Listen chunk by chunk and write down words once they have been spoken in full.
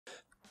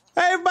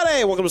Hey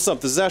everybody, welcome to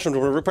Stumpt. This is Ash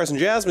and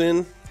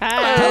Jasmine.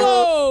 Hi.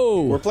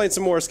 Hello! We're playing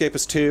some more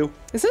Escapists 2.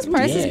 Is this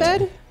Price's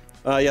bed?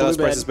 Yeah, that's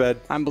Price's bed.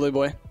 I'm Blue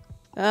Boy.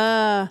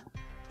 Price,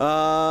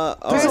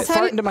 Don't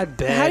fart into my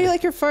bed. How do you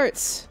like your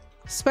farts?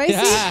 Spicy?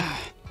 Yeah.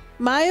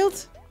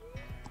 Mild?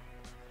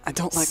 I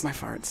don't like my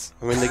farts.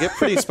 I mean, they get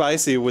pretty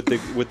spicy with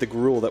the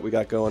gruel that we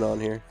got going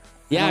on here.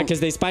 Yeah, because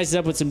they spice it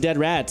up with some dead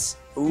rats.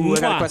 Ooh, I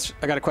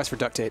got a quest for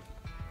duct tape.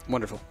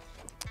 Wonderful.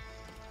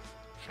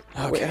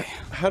 Okay. Wait,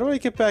 how do I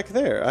get back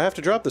there? I have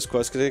to drop this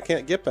quest because I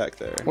can't get back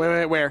there.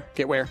 Wait, where?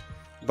 Get where?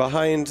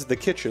 Behind the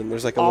kitchen,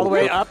 there's like a All the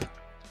way little up,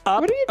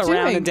 What are you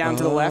around, doing? and down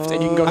to the left,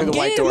 and you can go through the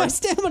white Getting door. my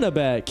stamina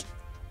back.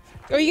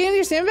 Are you getting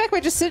your stamina back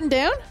by just sitting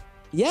down?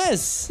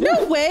 Yes.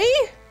 No way!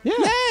 Yeah.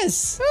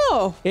 Yes.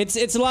 Oh.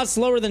 It's a lot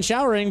slower than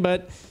showering,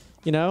 but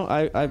you know,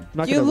 I'm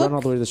not gonna run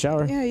all the way to the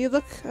shower. Yeah, you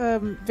look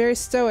very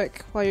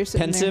stoic while you're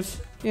sitting Pensive.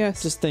 there.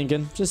 Yes. Just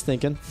thinking.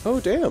 Oh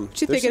damn!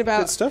 What you There's thinking some about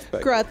good stuff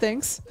back grot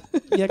things?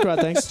 Yeah, Grot,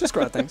 thanks. Just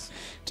grab things.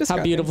 Just How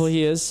grot beautiful things.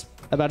 he is.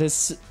 About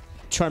his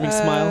charming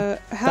smile.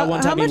 That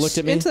one time how he looked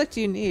at me. much intellect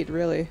do you need,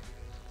 really?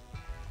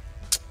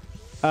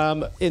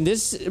 In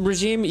this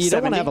regime, you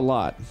don't want to have a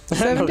lot. No,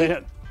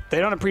 70? they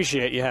don't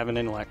appreciate you having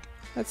intellect.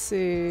 Let's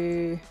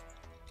see.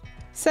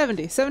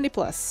 70. 70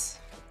 plus.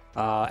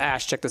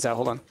 Ash, check this out.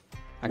 Hold on.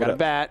 I got What a up?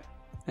 bat,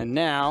 and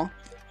now. All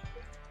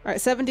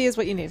right, 70 is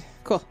what you need.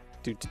 Cool.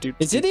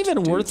 Is it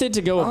even worth it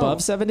to go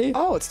above 70?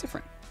 Oh, it's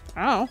different.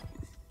 Oh.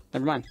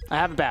 Never mind. I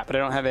have a bat, but I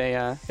don't have a.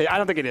 I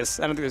don't think it is.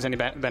 I don't think there's any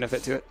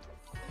benefit to it.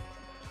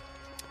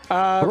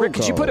 Rick,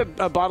 could you put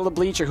a bottle of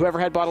bleach, or whoever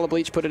had bottle of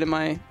bleach, put it in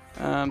my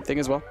thing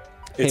as well?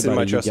 It's Hey, in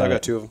my buddy, you chest. got I got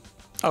it. 2 of them.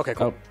 Okay,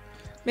 cool.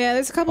 Yeah,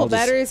 there's a couple I'll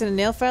just- batteries and a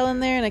nail file in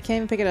there, and I can't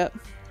even pick it up.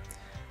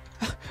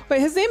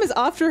 Wait, his name is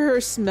Officer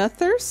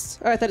Smethurst?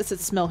 Oh, I thought it said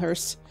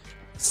Smellhurst.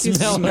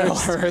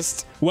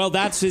 Smellhurst. Well,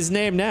 that's his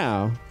name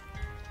now.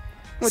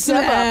 What's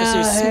up,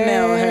 Officer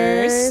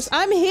Smellhurst?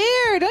 I'm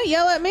here. Don't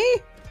yell at me.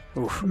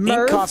 Oof.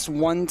 Merv? Ink costs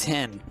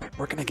 $110.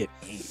 We're gonna get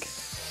ink.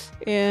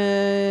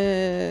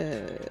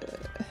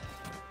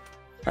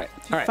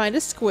 All right. Find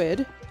a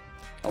squid.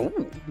 Oh,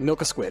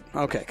 milk a squid.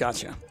 Okay,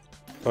 gotcha.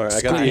 All right,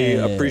 I got the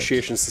Squid.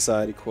 Appreciation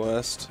Society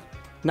quest.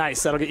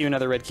 Nice. That'll get you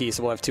another red key,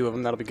 so we'll have 2 of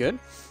them. That'll be good.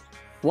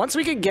 Once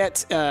we could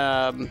get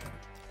that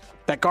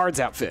guard's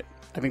outfit,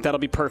 I think that'll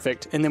be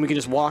perfect. And then we can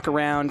just walk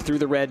around through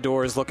the red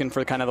doors looking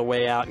for kind of the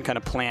way out and kind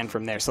of plan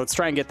from there. So let's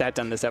try and get that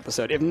done this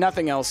episode. If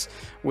nothing else,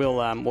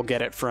 we'll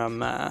get it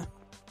from...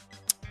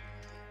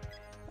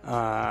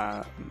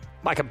 I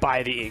could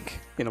buy the ink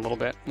in a little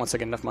bit once I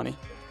get enough money.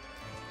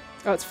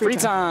 Oh, it's Free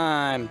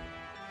time!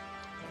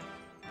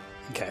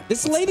 Okay.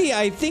 This lady,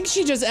 I think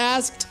she just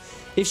asked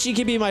if she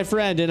could be my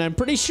friend, and I'm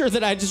pretty sure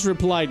that I just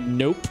replied,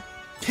 nope.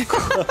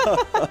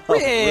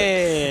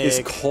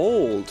 It's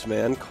cold,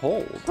 man.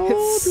 Cold.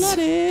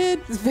 Cold-blooded.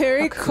 It's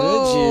very could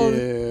cold.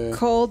 you?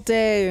 Cold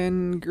day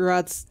in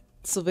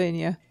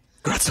Sylvania.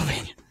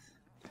 Gratsylvania.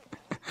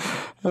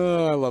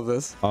 Oh, I love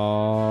this.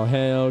 All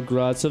hail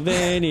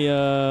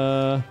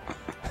Grotsylvania,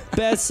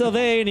 best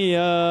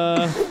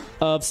Sylvania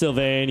of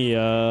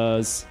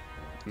Sylvanias.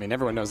 I mean,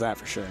 everyone knows that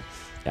for sure.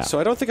 Yeah. So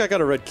I don't think I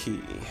got a red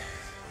key.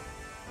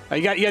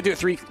 You got to do it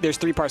 3. There's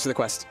 3 parts of the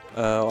quest.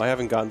 Oh, I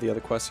haven't gotten the other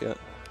quest yet.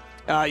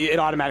 It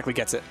automatically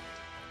gets it.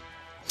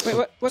 Wait,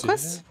 what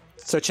quest?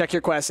 So check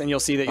your quest, and you'll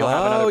see that you'll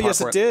have another Oh, part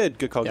yes, for it did.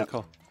 Good call, Yep. good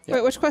call. Yep.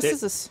 Wait, which quest It-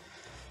 is this?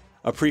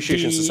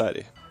 Appreciation The-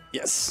 Society.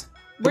 Yes.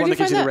 The Where'd one you that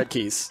gives find you the that? red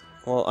keys.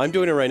 Well, I'm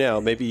doing it right now.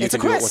 Maybe you It's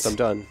can a do it quest. once I'm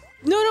done.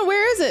 No,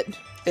 where is it?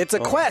 It's a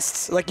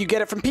quest. Like, you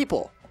get it from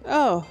people.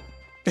 Oh.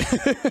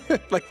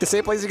 Like, the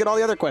same place you get all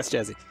the other quests,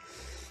 Jazzy.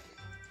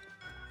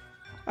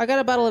 I got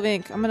a bottle of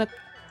ink. I'm going to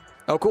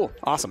Oh, cool.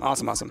 Awesome.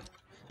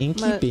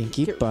 Inky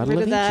binky get bottle rid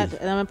of of that, inky.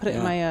 and I'm going to put it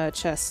in Yeah. my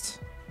chest.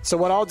 So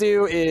what I'll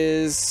do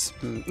is...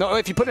 No,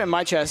 if you put it in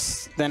my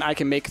chest, then I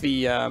can make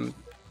the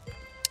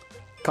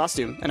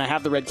costume. And I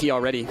have the red key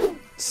already.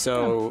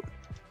 So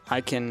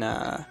I can...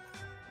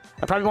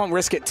 I probably won't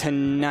risk it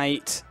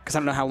tonight, because I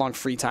don't know how long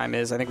free time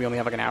is. I think we only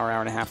have like an hour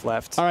and a half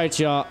left. All right,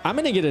 y'all. I'm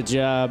going to get a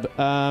job.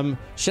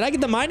 Should I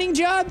get the mining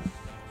job?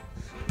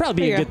 Probably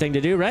be Here a you good thing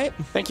to do, right?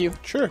 Thank you.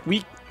 Sure. Do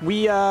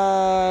we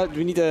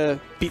need to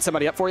beat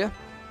somebody up for you?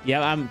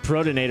 Yeah, I'm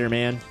Protonator,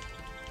 man.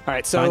 All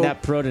right, so... Find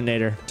that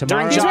Protonator.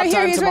 Tomorrow. He's Job right here,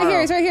 time he's right tomorrow.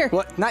 here, he's right here.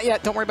 Well, not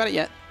yet. Don't worry about it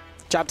yet.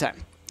 Job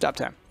time.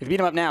 If you beat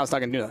him up now, it's not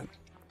going to do nothing.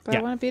 But Yeah.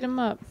 I want to beat him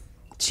up.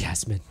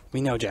 Jasmine. We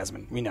know,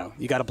 Jasmine. We know.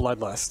 You got a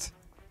bloodlust.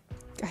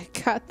 I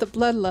got the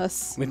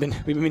bloodlust. We've been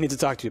meaning to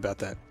talk to you about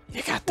that.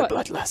 You got the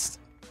What? bloodlust.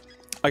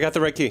 I got the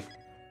red key.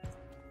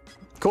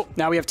 Cool.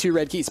 Now we have 2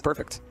 red keys.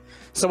 Perfect.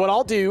 So what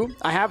I'll do,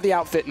 I have the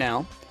outfit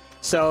now.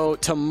 So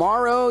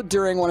tomorrow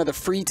during one of the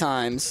free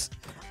times,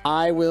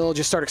 I will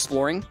just start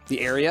exploring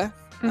the area.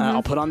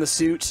 I'll put on the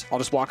suit. I'll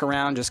just walk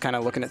around, just kind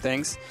of looking at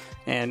things.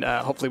 And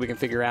hopefully we can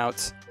figure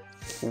out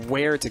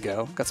where to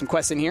go. Got some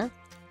quests in here.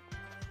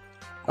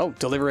 Oh,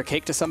 deliver a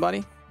cake to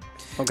somebody?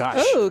 Oh, gosh.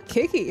 Oh,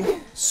 Kiki.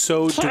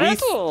 So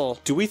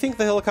do we think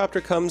the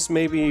helicopter comes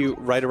maybe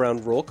right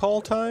around roll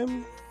call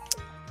time?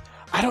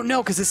 I don't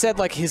know because it said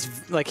like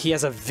he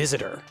has a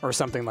visitor or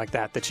something like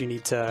that you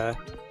need to.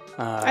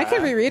 I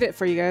can reread it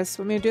for you guys.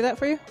 Want me to do that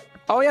for you?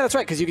 Oh yeah, that's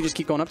right. Because you can just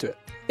keep going up to it.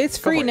 It's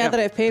free for it, now yeah. that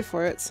I've paid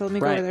for it. So let me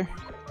go Right. over there.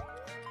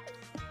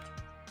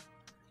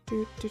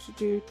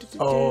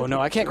 Oh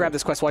no, I can't grab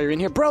this quest while you're in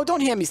here, bro.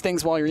 Don't hand me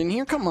things while you're in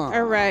here. Come on.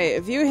 All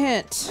right, view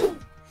hint.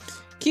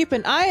 Keep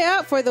an eye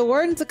out for the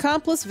warden's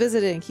accomplice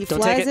visiting. He Don't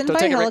flies take it. in Don't by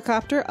take it, Rick.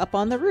 helicopter up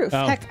on the roof.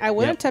 Oh, Heck, I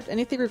wouldn't yep. have tapped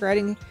anything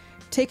regarding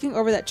taking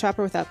over that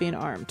chopper without being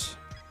armed.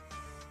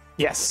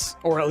 Yes,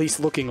 or at least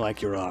looking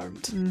like you're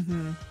armed.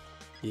 Mm-hmm.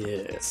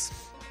 Yes.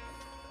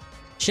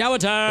 Shower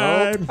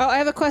time. Oh, I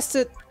have a quest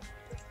to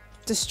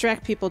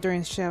distract people during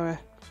the shower.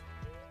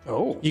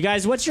 Oh. You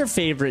guys, what's your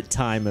favorite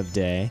time of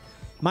day?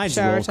 Mine's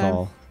Shower roll time.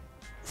 call.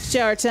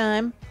 Shower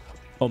time.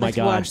 Oh my Let's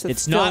god. wash the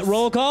It's not filth.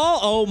 roll call?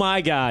 Oh my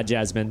god,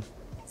 Jasmine.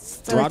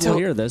 Rod will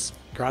hear this.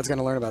 Grod's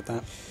gonna learn about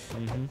that.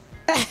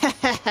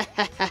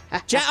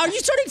 Are you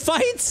starting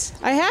fights?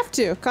 I have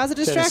to cause a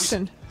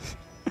distraction.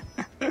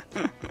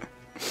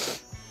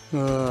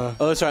 Oh,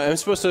 that's right. I'm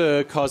supposed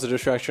to cause a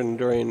distraction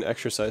during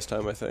exercise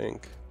time, I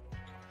think.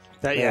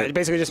 That it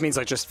basically just means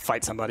like just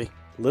fight somebody.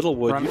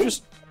 Littlewood, Run. you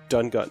just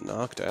done got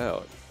knocked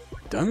out.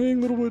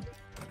 Dang, Littlewood.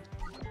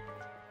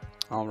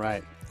 All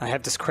right, I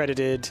have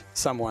discredited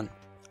someone.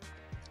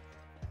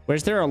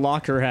 Where's there a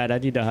locker at? I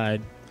need to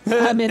hide.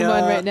 I'm in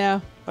one right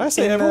now. I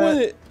say In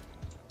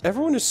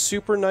everyone is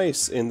super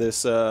nice in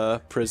this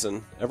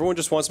prison. Everyone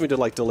just wants me to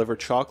like deliver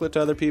chocolate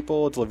to other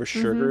people, deliver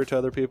sugar to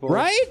other people.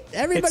 Right?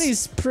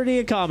 Everybody's pretty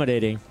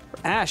accommodating.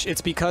 Ash,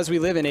 it's because we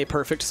live in a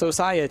perfect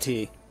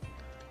society.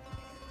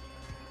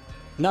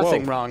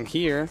 Nothing Whoa. wrong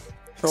here.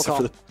 Roll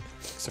call.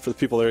 Except for the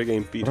people that are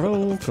getting beat up.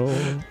 Roll call.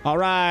 All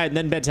right,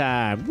 then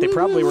bedtime. They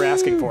probably were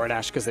asking for it,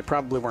 Ash, because they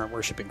probably weren't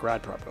worshiping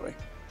Grod properly.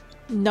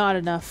 Not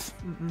enough.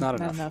 Not Not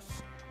enough.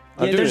 enough.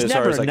 I'm Yeah, doing there's it as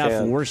hard never as I enough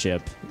can.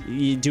 worship.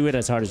 You do it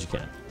as hard as you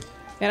can.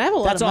 And I have a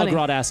lot That's of all money.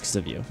 Grodd asks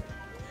of you.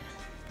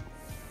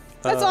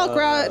 That's all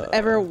Grodd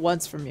ever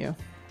wants from you.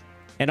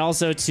 And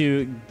also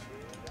to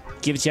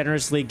give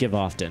generously, give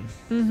often.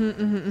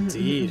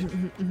 Indeed.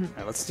 All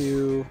right, let's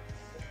do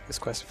this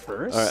quest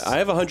first. All right, I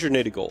have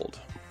 180 gold.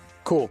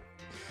 Cool.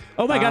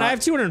 Oh my god, I have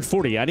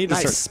 240. I need to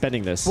start nice.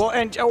 spending this. Well,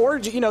 and or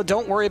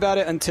don't worry about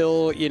it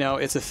until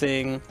it's a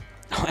thing.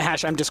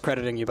 Ash, I'm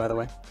discrediting you, by the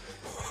way.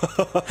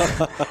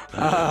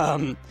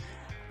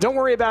 Don't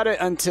worry about it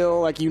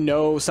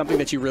until something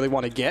that you really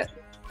want to get,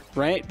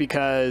 right?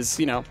 Because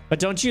But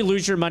don't you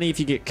lose your money if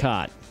you get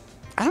caught?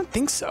 I don't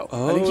think so.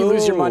 I think you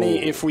lose your money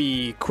Oh. if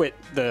we quit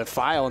the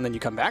file and then you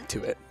come back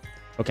to it.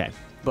 Okay.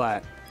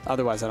 But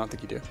otherwise, I don't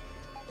think you do.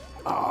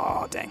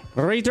 Oh, dang.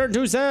 Return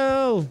to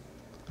cell.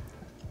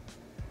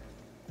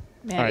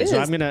 Man, All right, it so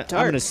is I'm dark.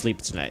 gonna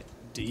sleep tonight.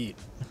 Indeed.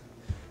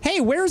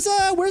 Hey, where's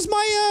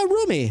my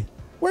roomie?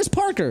 Where's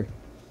Parker?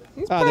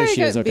 He's Oh, there probably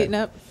she is, getting okay. beaten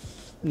up.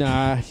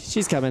 Nah,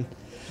 she's coming.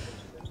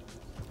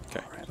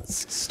 All right,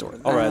 let's store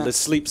that. All right, let's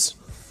sleeps.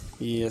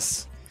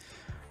 Yes.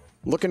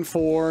 Still looking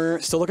for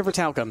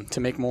talcum to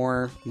make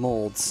more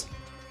molds.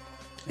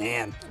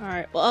 Man. All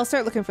right. Well, I'll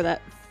start looking for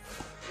that.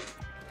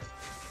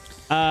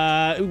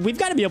 We've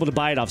got to be able to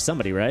buy it off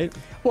somebody, right?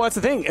 Well, that's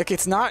the thing.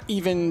 It's not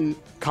even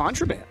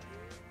contraband.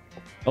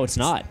 Oh, it's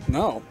not.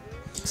 No.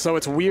 So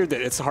it's weird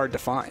that it's hard to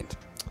find.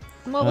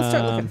 Well, we'll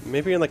start looking.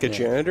 Maybe in like a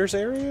janitor's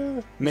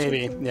area?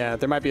 Maybe. Yeah,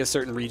 there might be a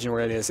certain region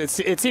where it is.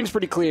 It seems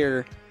pretty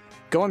clear.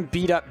 Go and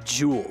beat up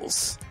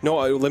Jules. No,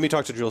 let me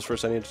talk to Jules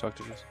first. I need to talk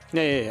to Jules.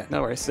 Yeah.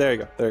 No worries. There you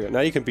go. There you go.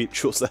 Now you can beat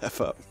Jules the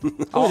F up.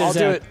 I'll there's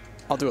do a- it.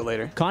 I'll do it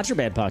later.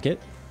 Contraband pocket,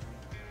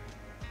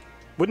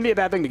 Wouldn't be a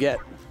bad thing to get.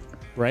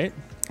 right?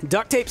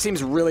 Duct tape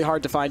seems really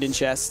hard to find in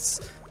chests.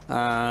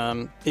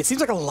 It seems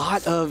like a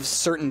lot of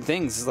certain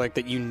things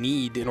that you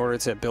need in order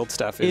to build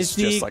stuff is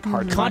the just hard to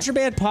find.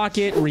 contraband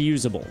pocket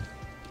reusable?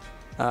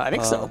 I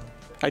think so.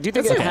 I do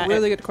think That's it a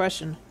really good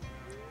question.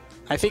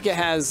 I think it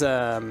has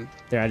There,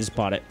 I just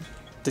bought it.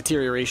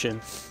 deterioration.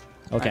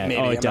 Okay. Maybe,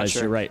 oh, I'm it not does.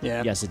 sure. You're right.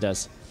 Yeah. Yes, it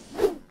does.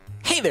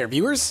 Hey there,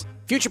 viewers.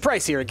 Future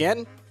Price here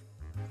again.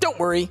 Don't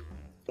worry.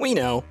 We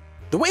know.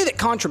 The way that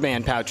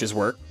contraband pouches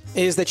work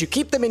is that you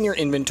keep them in your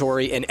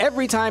inventory, and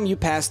every time you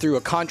pass through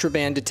a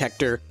contraband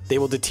detector, they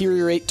will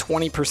deteriorate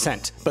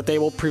 20%, but they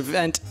will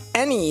prevent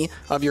any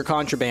of your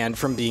contraband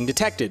from being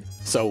detected.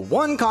 So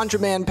one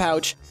contraband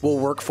pouch will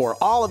work for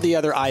all of the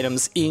other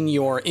items in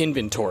your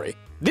inventory.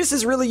 This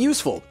is really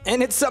useful,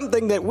 and it's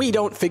something that we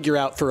don't figure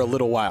out for a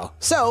little while.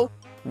 So,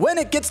 when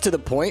it gets to the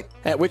point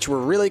at which we're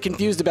really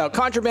confused about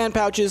contraband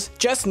pouches,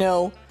 just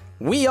know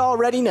we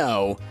already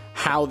know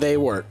how they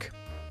work.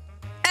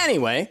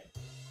 Anyway,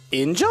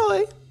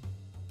 enjoy!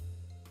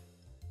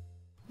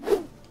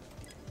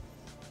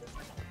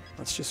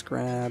 Let's just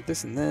grab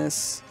this and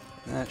this.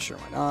 Sure,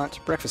 why not?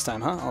 Breakfast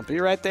time, huh? I'll be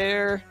right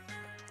there.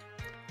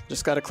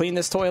 Just gotta clean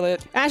this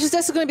toilet. Ash's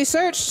desk is going to be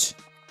searched.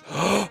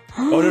 Oh,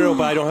 no,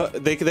 but I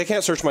don't. They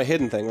can't search my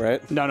hidden thing,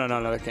 right? No,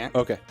 they can't.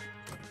 Okay.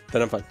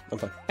 Then I'm fine. I'm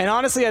fine. And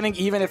honestly, I think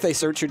even if they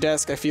search your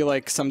desk, I feel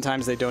like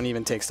sometimes they don't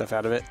even take stuff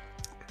out of it.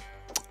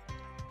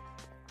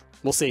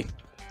 We'll see.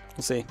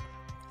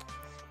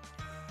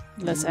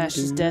 Unless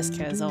Ash's desk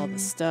has all the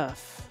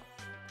stuff.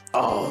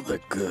 All the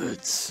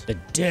goods. The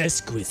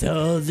desk with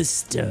all the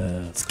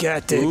stuff. It's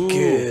got the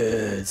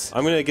goods.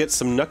 I'm gonna get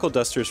some knuckle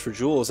dusters for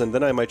Jules, and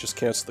then I might just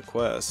cancel the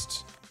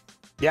quest.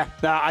 Yeah,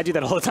 I do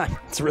that all the time.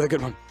 It's a really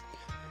good one.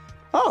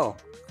 Oh,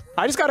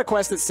 I just got a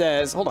quest that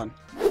says, hold on.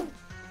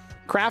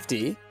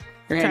 Crafty,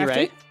 you're handy, Crafty?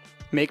 right?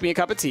 Make me a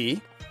cup of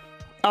tea.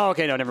 Oh,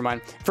 okay, no, never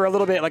mind. For a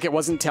little bit, like, it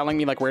wasn't telling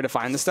me, like, where to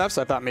find the stuff,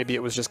 so I thought maybe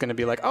it was just going to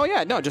be like, oh,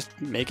 yeah, no, just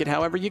make it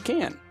however you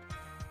can.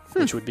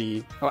 Which would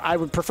be... Well, I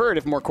would prefer it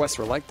if more quests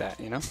were like that,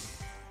 you know?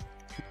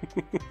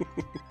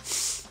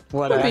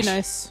 What, Would be Ash?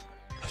 nice.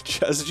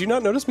 Jazz, did you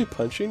not notice me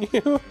punching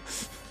you?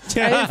 I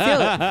didn't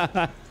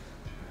feel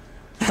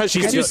it.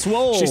 She's too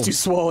swole. She's too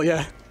swole,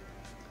 yeah.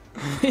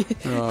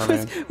 Oh,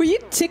 man. Were you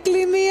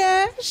tickling me,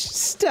 Ash?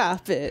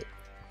 Stop it.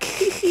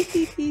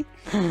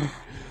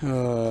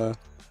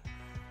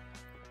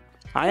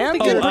 I am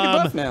think getting you're- pretty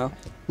buff now.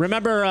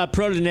 Remember,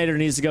 Protonator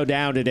needs to go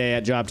down today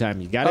at job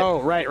time. You got it?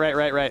 Oh, right.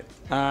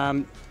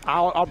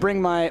 I'll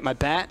bring my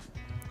bat.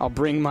 I'll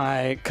bring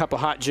my cup of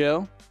hot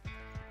Joe.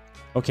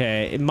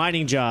 Okay,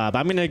 mining job.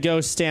 I'm going to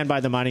go stand by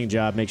the mining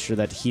job, make sure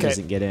that he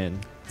doesn't get in.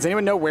 Does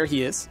anyone know where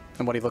he is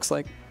and what he looks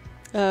like?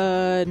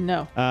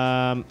 No.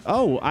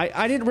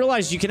 I didn't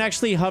realize you can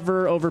actually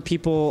hover over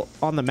people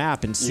on the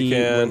map and see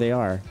where they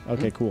are.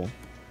 Okay, cool.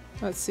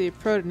 Let's see.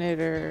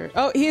 Protonator.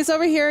 Oh, he's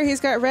over here. He's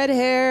got red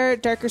hair,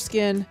 darker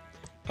skin.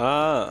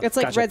 Ah, It's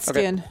like Gotcha. red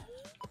skin.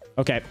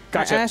 Okay.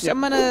 Gotcha. Ash, Yep.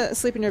 I'm gonna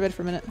sleep in your bed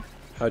for a minute.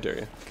 how dare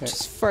you?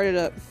 Just fart it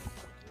up.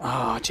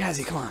 Oh,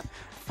 Jazzy, come on.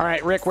 All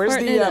right, Rick, where's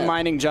Farting it the up.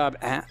 mining job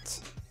at?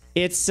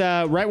 It's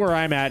right where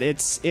I'm at.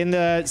 It's in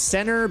the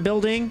center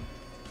building.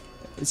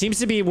 It seems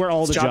to be where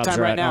all the job jobs time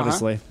are right at, now, huh?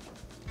 honestly.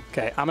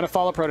 Okay, I'm going to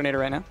follow Protonator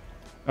right now.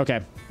 Okay.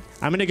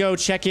 I'm going to go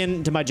check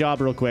into my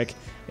job real quick.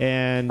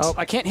 And Oh,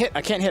 I can't hit.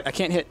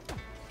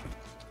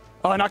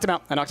 Oh, I knocked him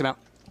out.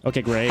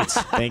 okay, great.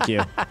 Thank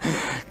you.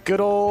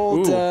 Good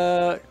old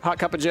hot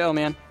cup of Joe,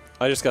 man.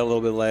 I just got a little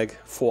bit of lag.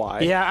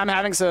 Why? Yeah, I'm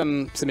having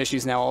some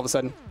issues now all of a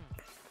sudden.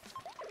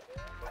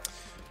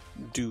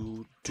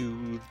 Do.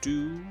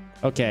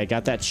 Okay,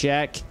 got that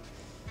check.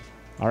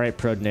 All right,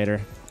 Protonator.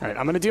 All right,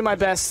 I'm going to do my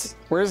best.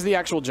 Where's the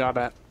actual job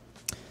at?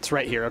 It's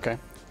right here, okay.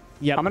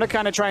 Yep. I'm going to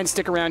kind of try and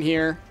stick around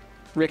here.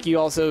 Rick, you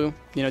also,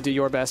 do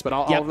your best, but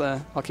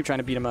I'll keep trying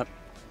to beat him up.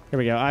 Here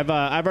we go. I've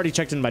already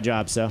checked in my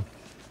job, so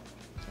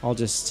I'll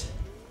just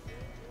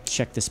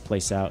check this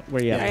place out.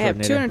 Where you at, I have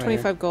Protonator?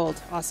 225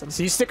 gold. Awesome.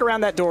 So you stick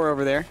around that door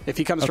over there. If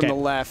he comes from Okay. the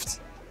left,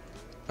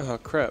 Oh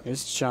crap!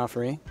 here's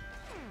Joffrey.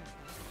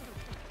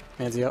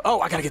 Manzio. Oh,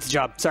 I got to get the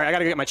job. Sorry, I got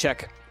to get my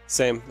check.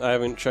 Same. I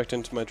haven't checked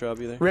into my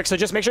job either. Rick, so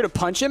just make sure to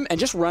punch him and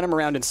just run him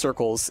around in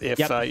circles if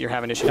you're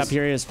having issues. Yep,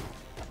 here he is.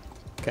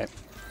 Okay.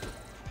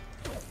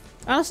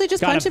 Honestly,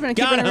 just Got punch him. him and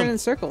keep Got running him. around in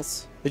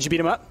circles. Did you beat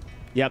him up?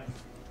 Yep.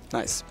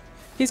 Nice.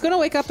 He's gonna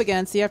wake up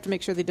again, so you have to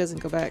make sure that he doesn't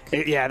go back.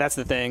 Yeah, that's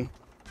the thing.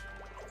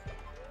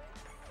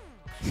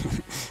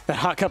 That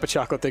hot cup of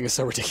chocolate thing is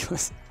so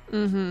ridiculous.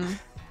 Mm-hmm.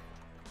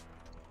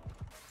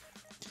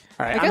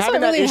 All right, I guess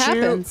what really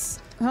happens.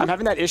 Huh? I'm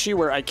having that issue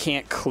where I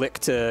can't click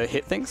to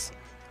hit things.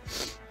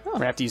 Oh.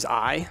 I have to use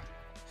I.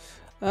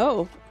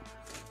 Oh.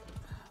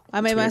 I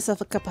made weird.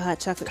 myself a cup of hot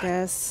chocolate,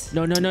 guys.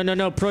 No,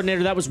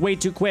 Protonator, that was way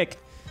too quick.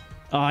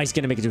 Oh, he's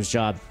going to make it to his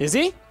job. Is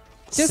he?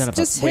 Son of a-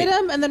 Just wait. hit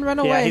him and then run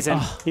Yeah, away. he's in.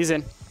 Oh.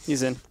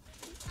 He's in.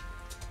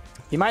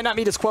 He might not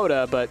meet his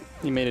quota, but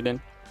he made it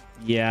in.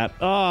 Yeah.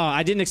 Oh,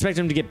 I didn't expect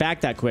him to get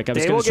back that quick. I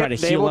was They going will to try to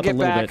get heal up a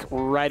little back bit.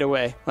 right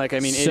away. Like, I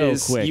mean, So it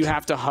is. quick. You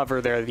have to hover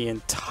there the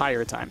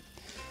entire time.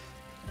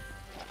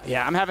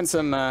 Yeah, I'm having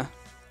some. I'm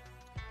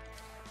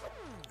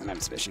having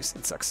some issues.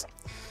 It sucks.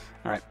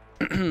 All right.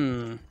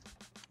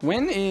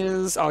 When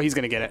is? Oh, he's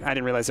gonna get it. I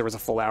didn't realize there was a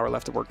full hour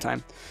left of work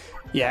time.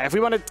 Yeah, if we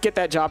want to get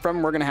that job from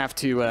him, we're gonna have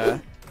to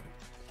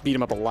beat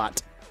him up a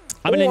lot.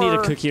 I'm going to need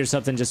Or- a cookie or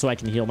something just so I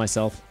can heal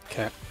myself.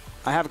 Okay.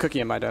 I have a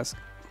cookie in my desk.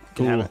 You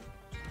can have Cool. it.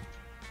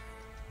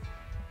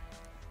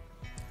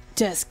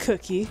 Desk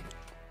cookie.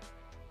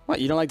 What?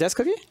 You don't like desk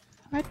cookie?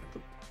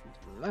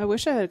 I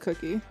wish I had a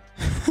cookie.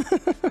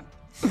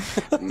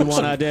 You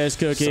want a desk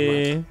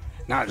cookie?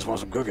 No, I just want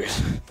some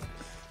cookies.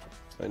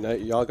 And now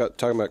y'all got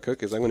talking about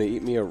cookies. I'm gonna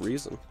eat me a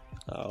Reason.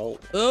 Oh.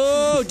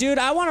 Oh, dude,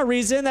 I want a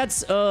Reason.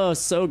 That's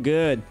so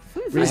good.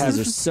 Reasons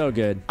are so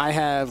good. I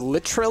have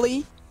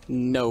literally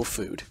no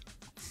food.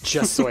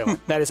 Just Soylent.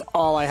 That is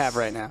all I have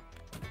right now.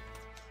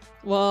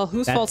 Well,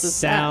 whose That fault is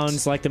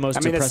sounds like the most I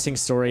mean, depressing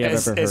story I've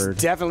ever heard.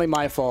 It's definitely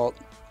my fault.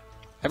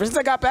 Ever since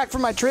I got back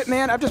from my trip,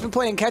 man, I've just been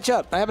playing catch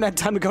up. I haven't had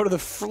time to go to the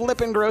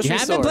flipping grocery You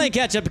store. haven't played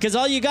catch up because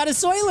all you got is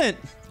Soylent.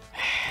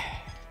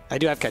 I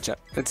do have ketchup.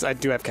 I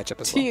do have ketchup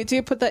as that? well. Do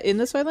you put that in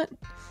the Soylent?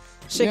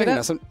 Shake Yeah, it you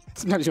up? know,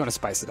 sometimes you want to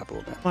spice it up a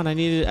little bit. Come on, I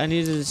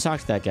needed to talk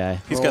to that guy.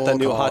 He's got that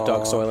new Roll hot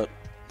dog call. Soylent.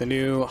 The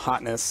new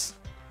hotness,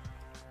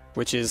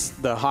 which is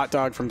the hot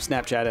dog from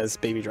Snapchat as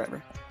Baby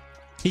Driver.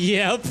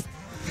 Yep.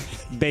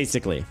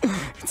 Basically.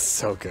 It's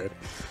so good.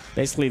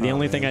 Basically the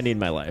only thing I need in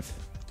my life.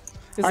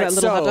 Is All that right,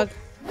 little hot so- dog?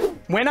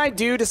 When I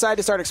do decide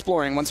to start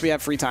exploring, once we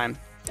have free time,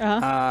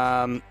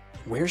 Uh-huh.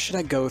 Where should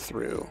I go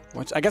through?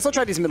 I guess I'll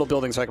try these middle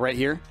buildings, like right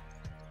here.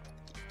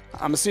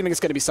 I'm assuming it's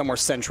going to be somewhere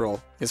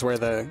central. Is where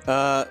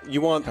the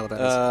you want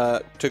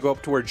to go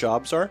up to where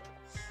jobs are,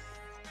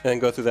 and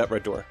go through that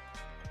red door.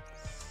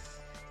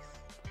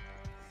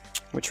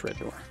 which red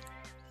door?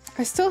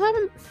 I still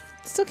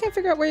can't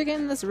figure out where you're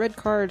getting this red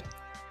card.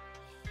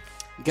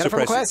 You got it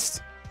from a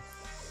quest.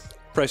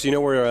 Price, you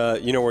know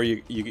where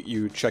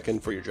you check in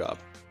for your job.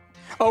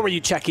 Oh, where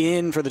you check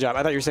in for the job.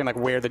 I thought you were saying like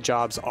where the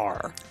jobs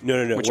are.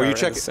 No. Which Where are you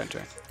check in the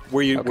center.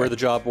 where the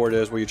job board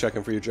is, where you check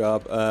in for your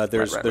job.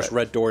 There's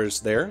red doors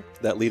there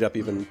that lead up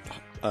even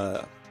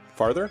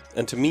farther.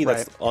 And to me,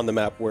 that's on the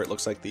map where it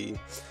looks like the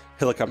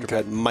helicopter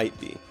pad might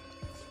be.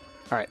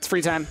 All right, it's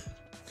free time.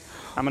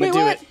 I'm gonna do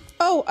what? it.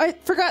 Oh, I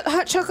forgot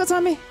hot chocolate's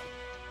on me.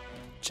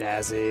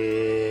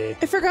 Jazzy.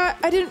 I forgot.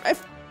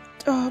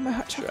 Oh, my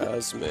hot chocolate.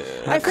 Jasmine.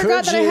 I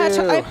forgot that I had.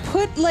 I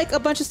put like a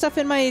bunch of stuff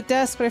in my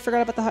desk, but I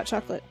forgot about the hot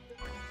chocolate.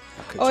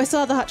 Oh, I still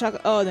have the hot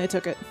chocolate. Oh, and they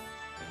took it.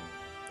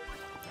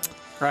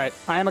 Right,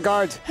 I am a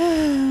guard. You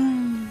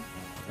am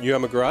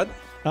a grud?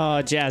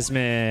 Oh,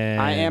 Jasmine.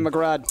 I am a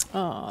guard.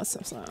 Oh,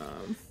 so.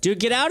 Dude,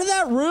 get out of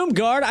that room,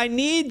 guard. I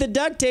need the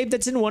duct tape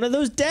that's in one of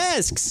those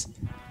desks.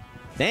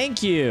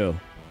 Thank you.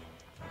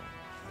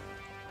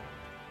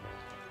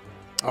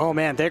 Oh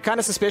man, they're kind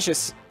of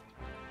suspicious.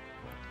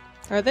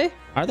 Are they?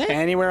 Are they?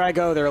 Anywhere I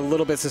go, they're a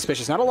little bit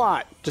suspicious. Not a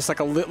lot, just like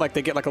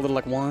they get like a little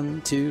like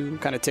 1, 2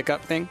 kind of tick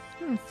up thing.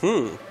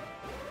 My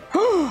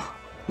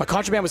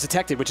contraband was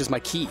detected, which is my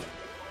key.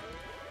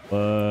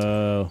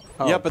 Whoa.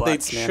 Oh, yeah, but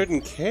butts, they man.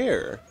 shouldn't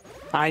care.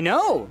 I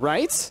know,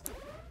 right?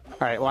 All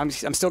right, well, I'm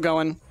still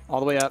going all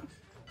the way up.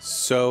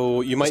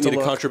 So you might need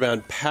a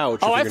contraband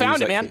pouch. Oh, if I you're gonna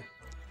found use it, that man. key.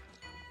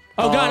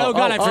 Oh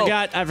god, I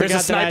forgot. I There's a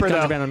forgot that I had sniper, though.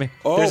 contraband on me.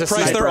 Oh, There's a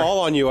Price, sniper. they're all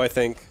on you, I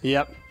think.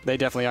 Yep, they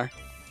definitely are.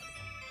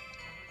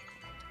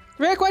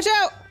 Rick, watch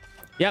out!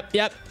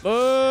 Yep.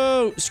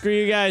 Oh, screw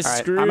you guys. All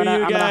right, Screw I'm gonna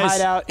you guys.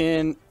 hide out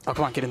in. Oh,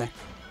 come on, get in there.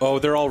 Oh,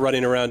 they're all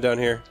running around down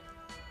here.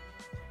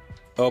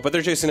 Oh, but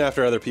they're chasing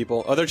after other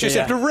people. Oh, they're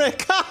chasing after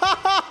Rick.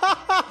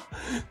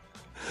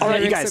 All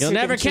right, you guys. You'll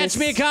never catch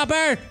me,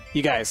 copper.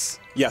 You guys.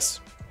 Yes.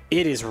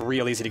 It is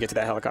real easy to get to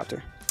that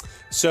helicopter.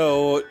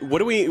 So what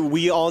do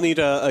we all need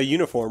a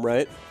uniform,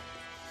 right?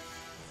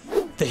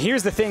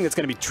 Here's the thing that's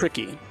going to be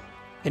tricky,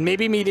 and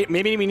maybe we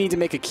need to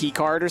make a key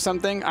card or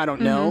something. I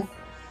don't know,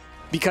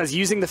 because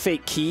using the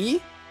fake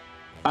key,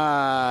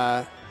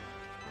 that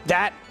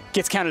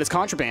gets counted as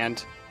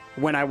contraband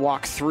when I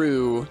walk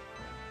through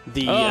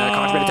the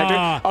contraband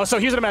detector. Oh, so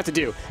here's what I'm going to have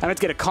to do. I'm going to have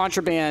to get a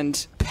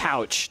contraband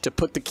pouch to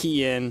put the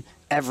key in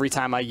every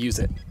time I use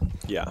it.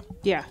 Yeah.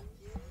 Yeah.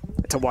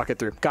 To walk it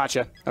through.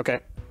 Gotcha. Okay.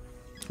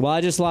 Well,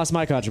 I just lost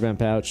my contraband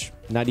pouch.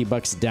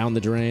 $90 down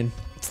the drain.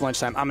 It's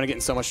lunchtime. I'm going to get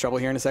in so much trouble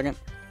here in a second.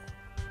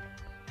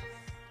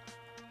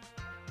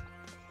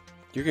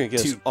 You're going to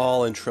get us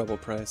all in trouble,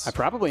 Price. I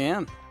probably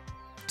am.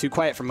 Too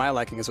quiet for my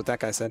liking is what that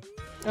guy said.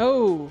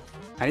 Oh.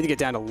 I need to get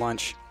down to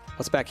lunch.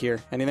 What's back here?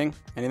 Anything?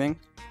 Anything?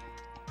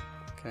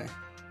 Okay.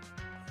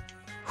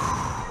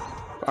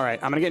 All right.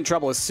 I'm going to get in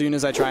trouble as soon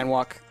as I try and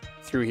walk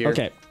through here.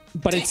 Okay.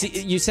 But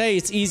you say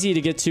it's easy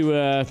to get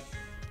to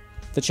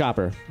the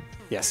chopper.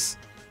 Yes.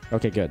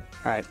 Okay, good.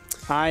 All right.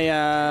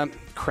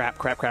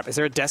 Crap. Is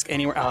there a desk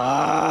anywhere?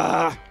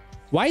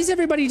 Why is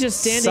everybody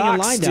just standing in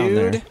line down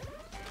dude. there?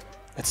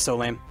 That's so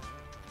lame.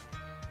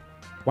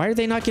 Why are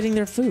they not getting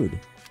their food?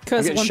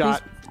 Because I'm getting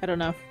shot. I don't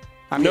know.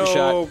 I'm getting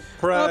shot.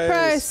 Price. Oh,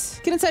 Price.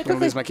 Get inside I'm going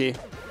to quickly. lose my key.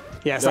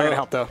 Yeah, it's not going to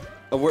help, though.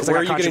 Where I got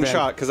are you getting contraband.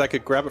 shot? Because I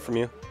could grab it from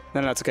you.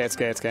 No, it's okay. It's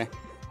okay.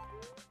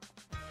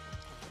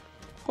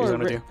 Poor Here's what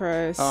I'm Rick gonna do.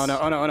 Price. Oh, no.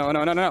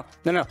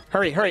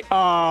 Hurry.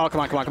 Oh,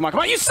 come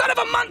on. You son of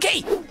a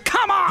monkey!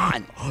 Come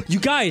on! You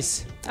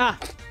guys! I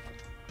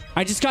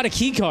just got a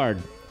key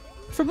card.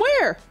 From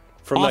where?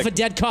 From Off a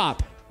dead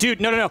cop.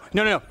 Dude, no.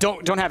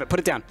 Don't have it. Put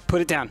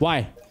it down.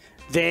 Why?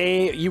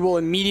 You will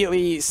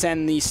immediately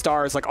send the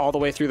stars like all the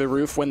way through the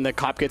roof when the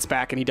cop gets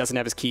back and he doesn't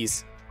have his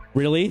keys.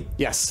 Really?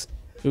 Yes.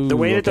 Ooh, The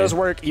way that okay. those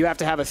work, you have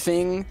to have a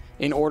thing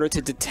in order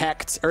to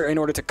detect, or in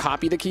order to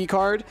copy the key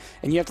card,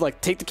 and you have to like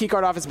take the key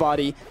card off his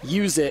body,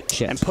 use it,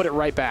 Shit. and put it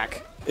right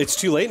back. It's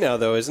too late now,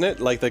 though, isn't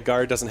it? Like, the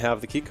guard doesn't have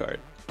the key card.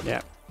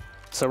 Yeah.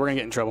 So we're gonna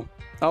get in trouble.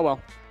 Oh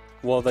well.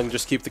 Well, then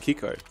just keep the key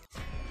card.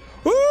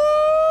 There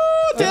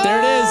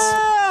it is.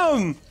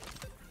 Damn!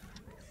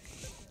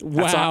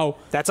 Wow.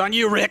 That's on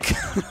you, Rick.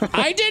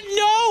 I didn't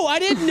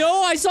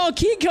know. I saw a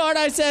key card.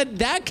 I said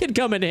that could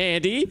come in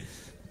handy.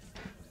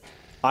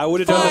 I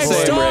would have done the 5 same,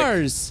 Rick.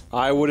 stars.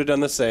 I would have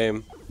done the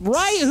same.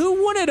 Right?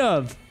 Who wouldn't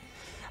have?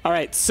 All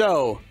right,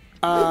 so,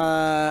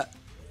 but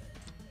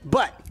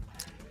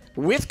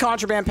with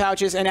contraband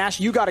pouches, and Ash,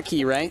 you got a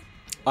key, right?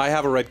 I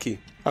have a red key.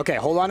 Okay,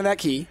 hold on to that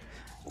key.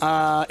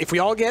 If we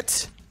all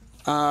get,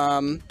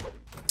 I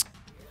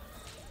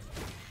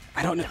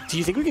don't know. Do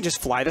you think we could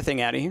just fly the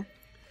thing out of here?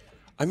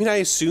 I mean, I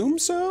assume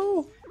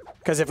so.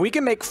 Because if we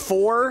can make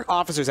 4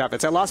 officers'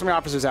 outfits, I lost my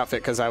officer's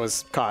outfit because I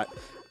was caught.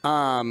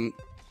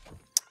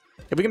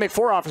 If we can make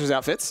 4 officers'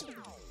 outfits,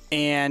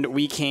 and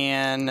we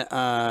can,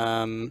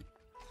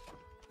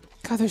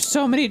 God, there's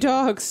so many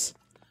dogs.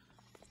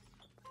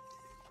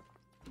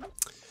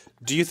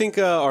 Do you think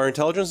our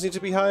intelligence needs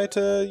to be high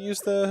to use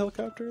the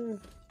helicopter?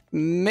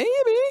 Maybe.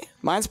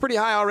 Mine's pretty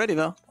high already,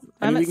 though.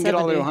 I mean, we can get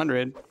all the way to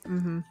 100.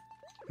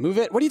 Move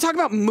it. What are you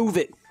talking about? Move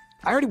it.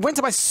 I already went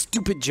to my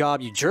stupid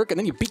job, you jerk, and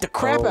then you beat the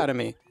crap out of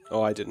me.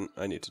 Oh, I didn't.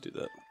 I need to do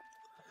that.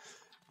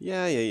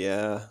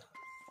 Yeah.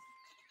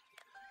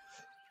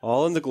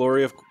 All in the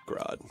glory of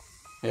Grodd.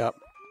 Yep.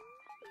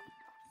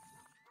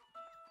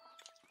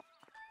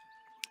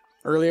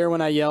 Earlier when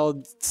I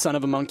yelled "son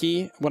of a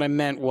monkey," what I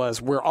meant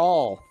was we're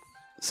all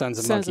sons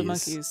of monkeys. Sons of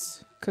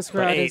monkeys. Because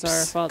Grodd is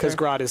our father. Because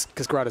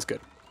Grodd is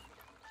good.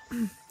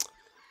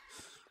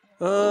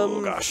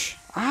 Oh gosh.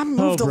 I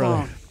moved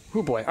along.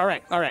 Oh boy. All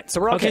right.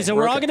 So we're okay. Okay, so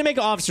we're all going to make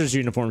officers'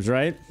 uniforms,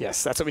 right?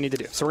 Yes, that's what we need to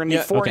do. So we're going to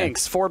need 4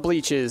 inks, 4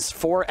 bleaches,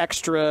 4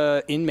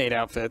 extra inmate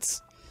outfits.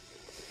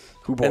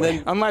 Oh boy. And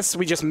then, unless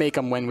we just make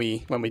them when we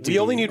do. We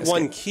only need escape.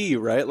 1 key,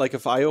 right? Like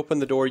if I open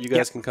the door, you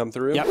guys can come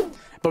through. Yep.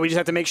 But we just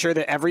have to make sure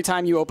that every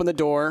time you open the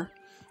door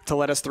to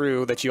let us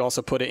through, that you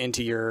also put it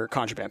into your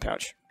contraband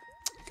pouch.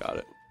 Got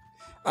it.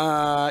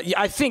 Yeah,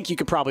 I think you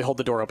could probably hold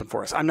the door open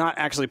for us. I'm not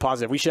actually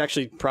positive. We should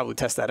actually probably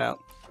test that out.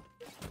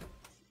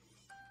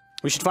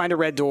 We should find a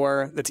red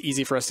door that's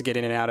easy for us to get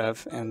in and out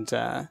of and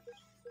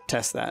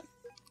test that.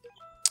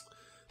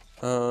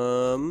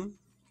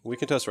 We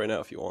can test right now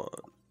if you want.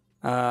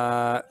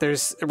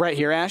 There's right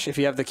here, Ash, if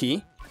you have the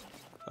key.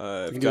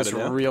 You can do this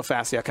real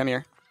fast. Yeah, come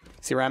here.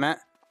 See where I'm at?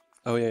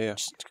 Oh, yeah.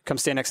 Just come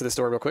stand next to this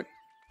door real quick.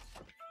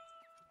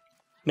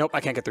 Nope,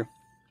 I can't get through.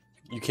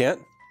 You can't?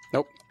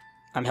 Nope.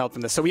 I'm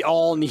helping this. So we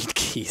all need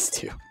keys,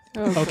 too.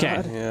 Oh, okay.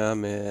 God.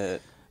 Damn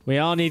it. We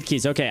all need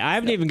keys. Okay, I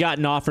haven't even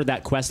gotten offered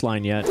that quest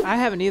line yet. I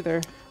haven't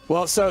either.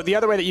 Well, so the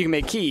other way that you can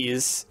make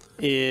keys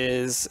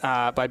is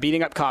by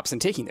beating up cops and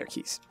taking their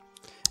keys.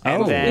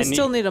 And then we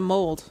still need a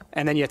mold.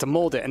 And then you have to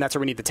mold it, and that's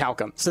where we need the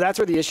talcum. So that's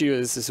where the issue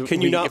is can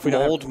you not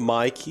mold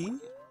my key?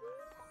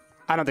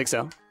 I don't think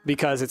so,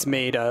 because it's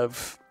made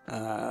of,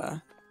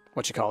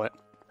 what you call it?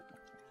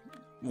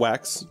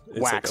 Wax.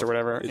 Wax or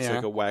whatever. It's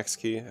like a wax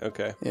key.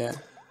 Okay. Yeah.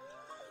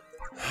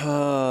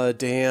 Oh,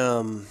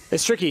 damn.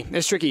 It's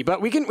tricky, but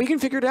we can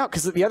figure it out,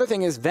 because the other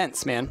thing is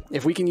vents, man.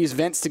 If we can use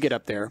vents to get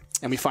up there,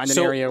 and we find an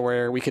area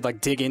where we could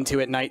like dig into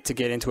at night to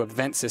get into a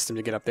vent system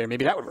to get up there,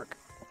 maybe that would work.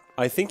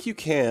 I think you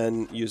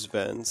can use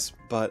vents,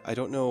 but I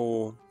don't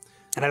know.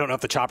 And I don't know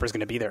if the chopper's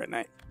going to be there at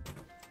night.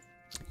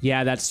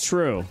 Yeah, that's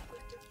true.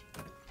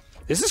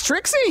 This is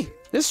Trixie.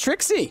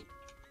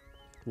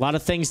 A lot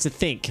of things to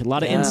think. A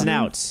lot of ins and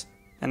outs.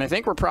 And I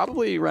think we're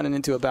probably running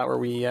into about where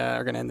we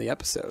are going to end the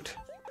episode.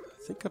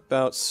 I think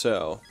about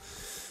so.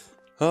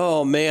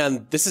 Oh,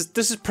 man. This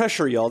is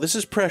pressure, y'all. This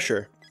is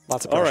pressure.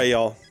 Lots of pressure. All right,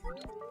 y'all.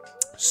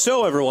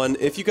 So, everyone,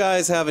 if you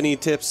guys have any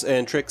tips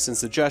and tricks and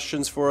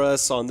suggestions for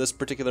us on this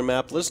particular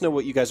map, let us know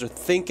what you guys are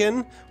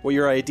thinking, what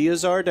your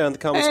ideas are down in the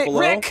comments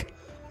below. Rick!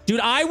 Dude,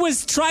 I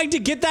was trying to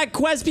get that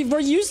quest before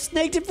you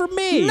snaked it for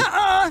me.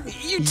 Nuh-uh!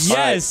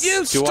 Yes!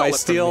 You stole it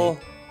from me.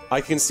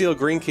 I can steal a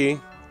green key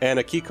and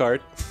a key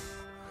card.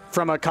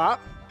 From a cop?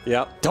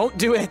 Yep. Don't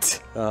do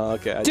it.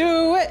 Okay.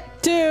 Do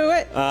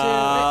it.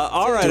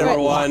 All right,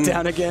 everyone.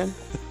 Lockdown again.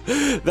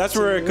 That's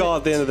where we're call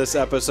at the end of this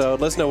episode.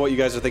 Let us know what you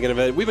guys are thinking of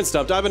it. We've been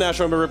Stumpt. I've been Ash.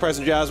 Remember, Rick, Price,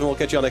 and Jasmine. We'll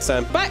catch you all next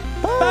time. Bye.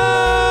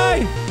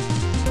 Bye.